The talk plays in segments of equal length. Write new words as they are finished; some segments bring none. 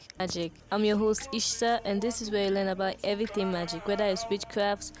Magic. I'm your host Ishta, and this is where you learn about everything magic, whether it's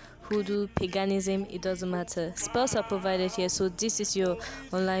witchcraft, hoodoo, paganism, it doesn't matter. Spells are provided here, so this is your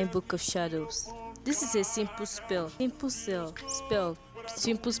online book of shadows. This is a simple spell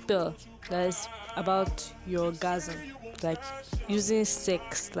that is about your orgasm, like using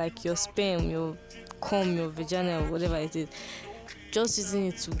sex, like your sperm, your cum, your vagina, whatever it is, just using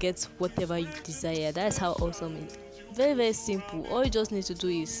it to get whatever you desire. That's how awesome it is. Very, very simple. All you just need to do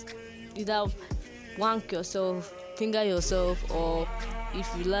is either wank yourself, finger yourself, or if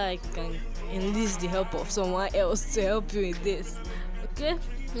you like, you can enlist the help of someone else to help you in this. Okay?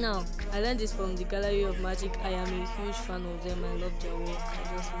 Now, I learned this from the Gallery of Magic. I am a huge fan of them. I love their work.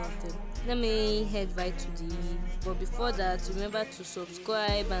 I just love them. Let me head right to the. But before that, remember to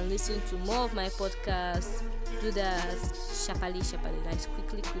subscribe and listen to more of my podcasts. Do that sharply, like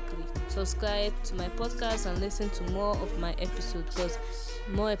quickly. Subscribe to my podcast and listen to more of my episodes because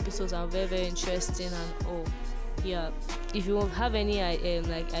more episodes are very, very interesting and all. Yeah, if you have any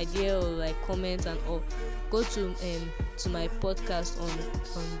like idea or like comment and all, go to my podcast on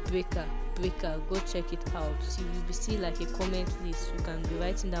Breaker. Go check it out. See, you will see like a comment list. You can be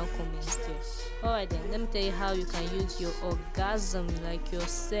writing down comments there. Alright then, let me tell you how you can use your orgasm, like your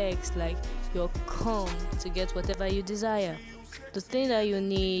sex, like your cum, to get whatever you desire. The thing that you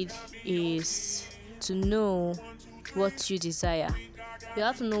need is to know what you desire. You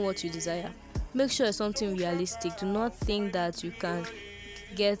have to know what you desire. Make sure it's something realistic. Do not think that you can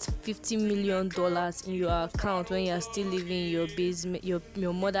get $50 million in your account when you are still living in your basement,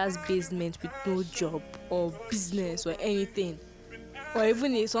 your mother's basement, with no job or business or anything, or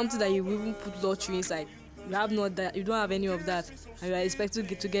even if something that you even put lottery inside. You have not that. You don't have any of that, and you are expecting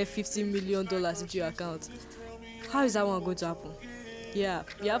to get $50 million into your account. How is that one going to happen? Yeah,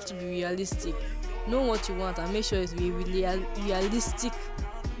 you have to be realistic. Know what you want and make sure it's really realistic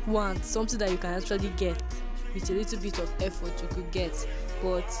want, something that you can actually get with a little bit of effort you could get.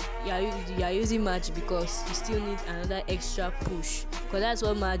 But you are using magic because you still need another extra push, because that's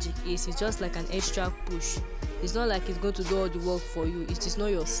what magic is. It's just like an extra push. It's not like it's going to do all the work for you. It is not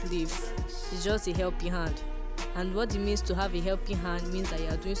your slave. It's just a helping hand. And what it means to have a helping hand means that you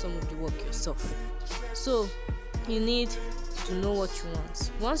are doing some of the work yourself. So you need to know what you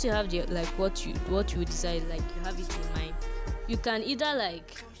want. Once you have the like what you decide, like you have it in mind, you can either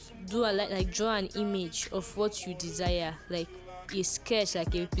like do a like draw an image of what you desire, like a sketch,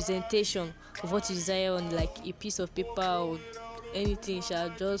 like a representation of what you desire on like a piece of paper or anything. Shall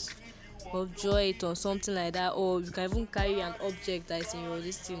just or draw it on something like that, or you can even carry an object that is in your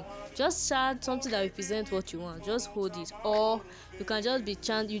listing. Just chant something that represents what you want. Just hold it, or you can just be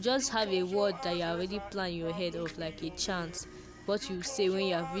chant. You just have a word that you already plan in your head of, like a chant. What you say when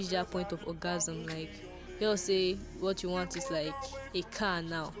you have reached that point of orgasm, like you'll say what you want is like a car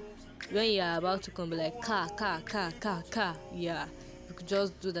now. When you are about to come, be like car. Yeah, you could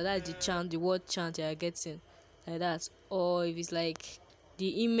just do that. That's the chant, the word chant you are getting, like that. Or if it's like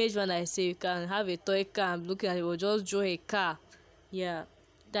the image when I say, you can have a toy car, I'm looking at it, or just draw a car. Yeah,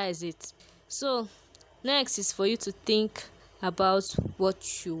 that is it. So next is for you to think about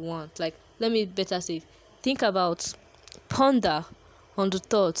what you want. Like, let me better say, think about, ponder on the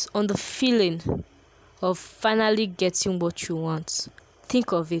thoughts, on the feeling of finally getting what you want.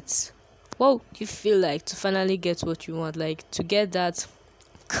 Think of it. What would you feel like to finally get what you want? Like to get that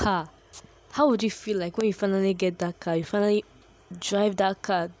car. How would you feel like when you finally get that car? You finally drive that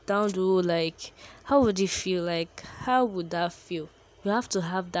car down the road. Like, how would you feel? Like, how would that feel? You have to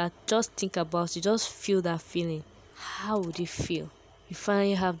have that. Just think about it. Just feel that feeling. How would you feel? You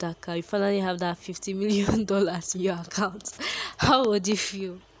finally have that car. You finally have that $50 million in your account. How would you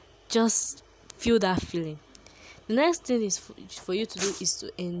feel? Just feel that feeling. The next thing is for you to do is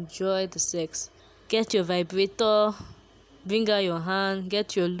to enjoy the sex. Get your vibrator, bring out your hand,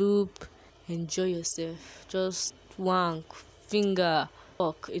 get your loop, enjoy yourself. Just wank, finger,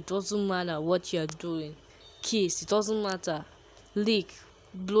 fuck. It doesn't matter what you're doing. Kiss, it doesn't matter. Lick,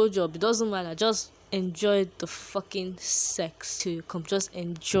 blowjob, it doesn't matter. Just enjoy the fucking sex till you come. Just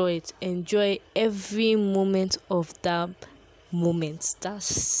enjoy it. Enjoy every moment of that moment, that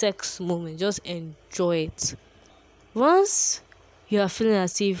sex moment. Just enjoy it. Once you are feeling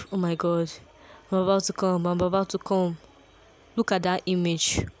as if, oh my god, I'm about to come, look at that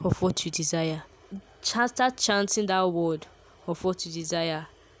image of what you desire. Start chanting that word of what you desire.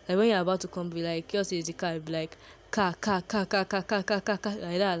 Like when you're about to come, be like, yours is the car, be like, car, like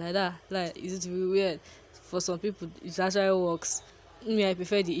that. Like, it's weird. For some people, it actually works. Me, I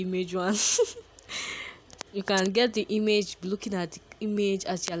prefer the image one. You can get the image, be looking at the image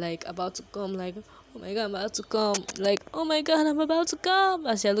as you're like about to come, like, oh my god, I'm about to come. Like, oh my god, I'm about to come.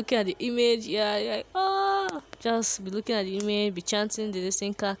 As you're looking at the image, yeah, you're like, oh, just be looking at the image, be chanting the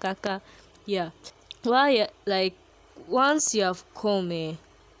same ka ka ka. Yeah. While you like, once you have come,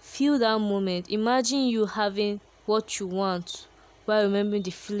 feel that moment. Imagine you having what you want while remembering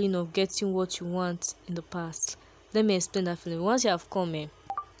the feeling of getting what you want in the past. Let me explain that feeling. Once you have come,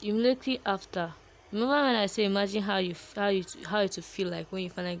 immediately after, remember when I say imagine how it will feel like when you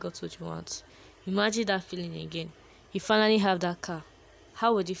finally got what you want. Imagine that feeling again. You finally have that car.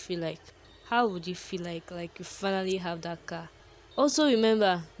 How would it feel like? How would you feel like you finally have that car? Also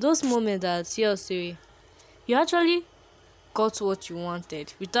remember those moments that seriously you actually got what you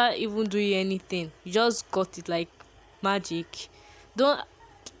wanted without even doing anything. You just got it like magic. Don't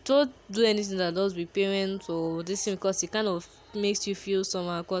don't do anything that does with parents or this thing, because it kind of makes you feel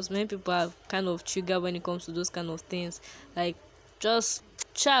somehow, because many people are kind of triggered when it comes to those kind of things. Like, just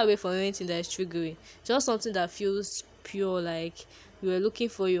shy away from anything that is triggering. Just something that feels pure, like you were looking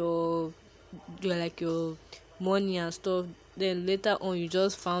for your money and stuff, then later on you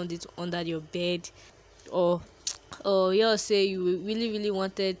just found it under your bed, or yeah, say you really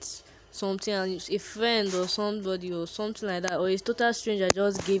wanted something and a friend or somebody or something like that, or a total stranger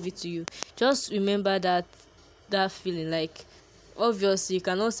just gave it to you. Just remember that feeling. Like, obviously you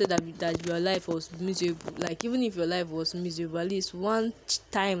cannot say that your life was miserable. Like, even if your life was miserable, at least one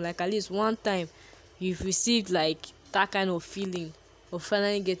time, like at least one time you've received like that kind of feeling of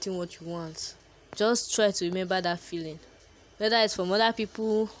finally getting what you want. Just try to remember that feeling, whether it's from other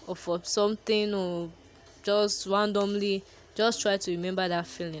people or for something, or just randomly. Just try to remember that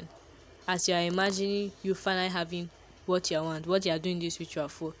feeling as you are imagining you finally having what you want, what you are doing this ritual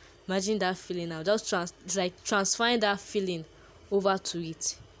for. Imagine that feeling now. Just it's like transferring that feeling over to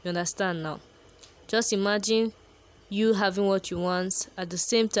it. You understand now? Just imagine you having what you want, at the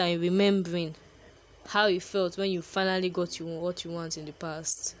same time remembering how you felt when you finally got what you want in the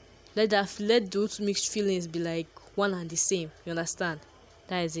past. Let those mixed feelings be like one and the same. You understand?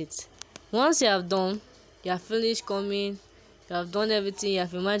 That is it. Once you have done, you have finished coming, you have done everything, you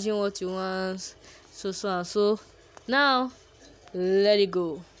have imagined what you want, so and so. Now, let it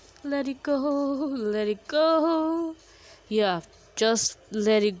go. Let it go. Let it go. Yeah, just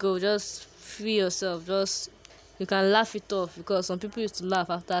let it go. Just free yourself. Just, you can laugh it off, because some people used to laugh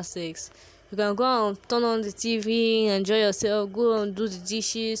after sex. You can go and turn on the TV, enjoy yourself, go and do the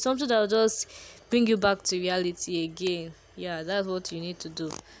dishes, something that will just bring you back to reality again. Yeah, that's what you need to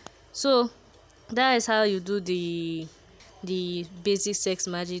do. So that is how you do the basic sex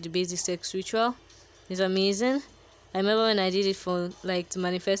magic, the basic sex ritual. It's amazing. I remember when I did it for like to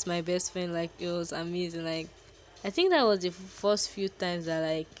manifest my best friend, like it was amazing. Like, I think that was the first few times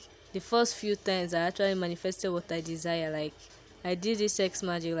I actually manifested what I desire. Like, I did this sex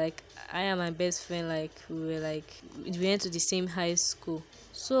magic. Like, I and my best friend, like we went to the same high school,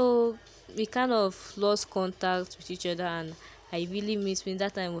 so we kind of lost contact with each other, and I really miss me.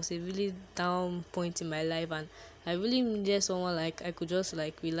 That time was a really down point in my life, and I really needed someone like I could just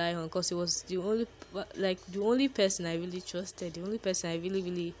like rely on, because it was the only person I really trusted, the only person I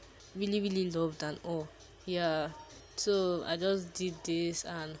really loved and all. Yeah. So I just did this,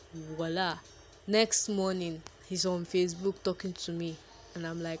 and voila. Next morning he's on Facebook talking to me, and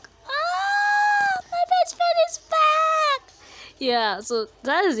I'm like, my best friend is back. Yeah, so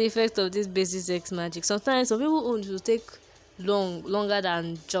that is the effect of this basic sex magic. Sometimes some people own will take longer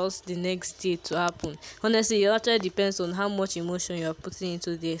than just the next day to happen. Honestly, it actually depends on how much emotion you are putting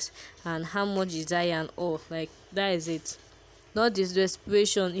into this, and how much desire and all. Like, that is it. Not this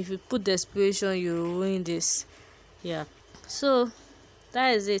desperation. If you put desperation, you ruin this. Yeah. So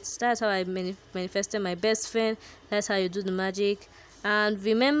that is it. That's how I manifested my best friend. That's how you do the magic. And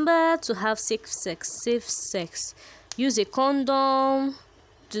remember to have safe sex. Safe sex. Use a condom.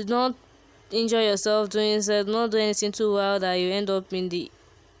 Do not injure yourself doing sex. Do not do anything too wild that you end up in the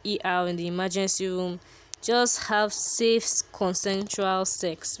ER, in the emergency room. Just have safe consensual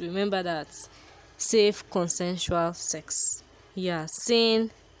sex. Remember that. Safe consensual sex. Yeah, sane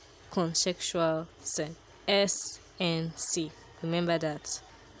consensual sex. SNC. Remember that.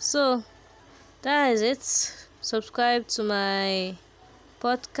 So that is it. Subscribe to my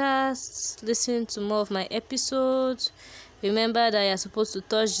podcast. Listen to more of my episodes. Remember that you're supposed to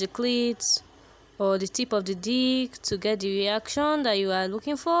touch the clit or the tip of the dick to get the reaction that you are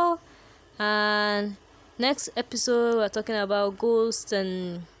looking for. And next episode we're talking about ghosts,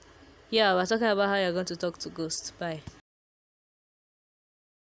 and yeah, we're talking about how you're going to talk to ghosts. Bye.